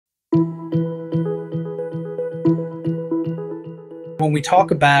when we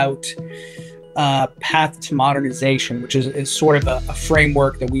talk about path to modernization, which is sort of a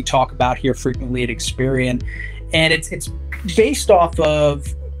framework that we talk about here frequently at Experian, and it's based off of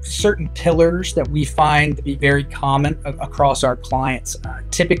certain pillars that we find to be very common across our clients.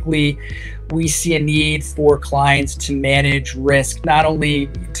 Typically, we see a need for clients to manage risk. Not only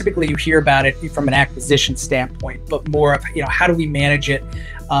typically you hear about it from an acquisition standpoint, but more of how do we manage it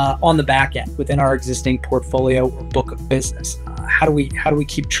on the back end within our existing portfolio or book of business. How do we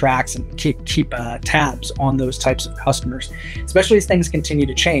keep tracks and keep tabs on those types of customers, especially as things continue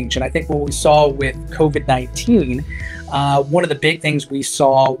to change. And I think what we saw with COVID-19, one of the big things we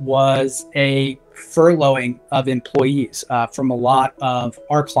saw was a furloughing of employees from a lot of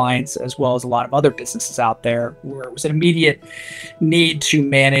our clients, as well as a lot of other businesses out there, where it was an immediate need to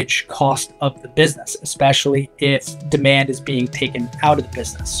manage cost of the business, especially if demand is being taken out of the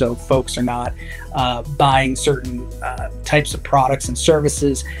business. So folks are not buying certain types of products and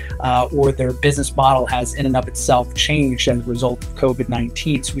services, or their business model has in and of itself changed as a result of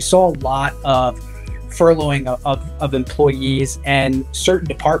COVID-19. So we saw a lot of furloughing of employees, and certain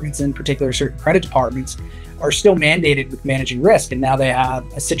departments, in particular certain credit departments, are still mandated with managing risk. And now they have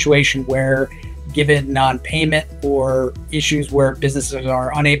a situation where, given non-payment or issues where businesses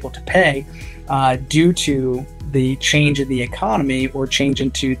are unable to pay due to the change in the economy or change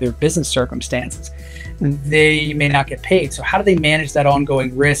into their business circumstances, they may not get paid. So how do they manage that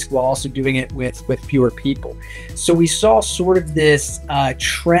ongoing risk while also doing it with fewer people? So we saw sort of this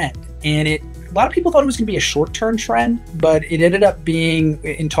trend, and a lot of people thought it was going to be a short-term trend, but it ended up being,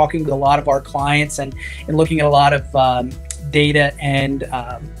 in talking with a lot of our clients and looking at a lot of data and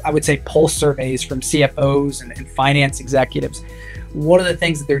I would say pulse surveys from CFOs and finance executives, one of the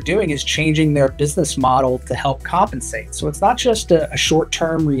things that they're doing is changing their business model to help compensate. So it's not just a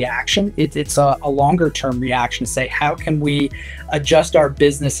short-term reaction, it's a longer-term reaction to say, how can we adjust our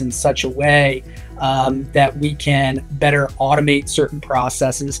business in such a way that we can better automate certain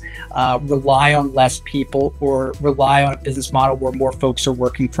processes, rely on less people, or rely on a business model where more folks are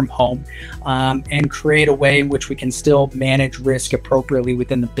working from home, and create a way in which we can still manage risk appropriately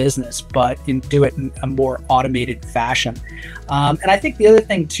within the business, but do it in a more automated fashion. And I think the other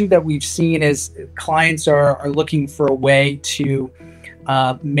thing too that we've seen is clients are looking for a way to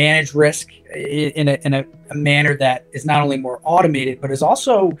manage risk in a manner that is not only more automated, but is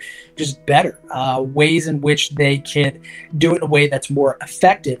also just better, ways in which they could do it in a way that's more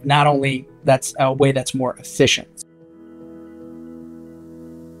effective, not only that's a way that's more efficient.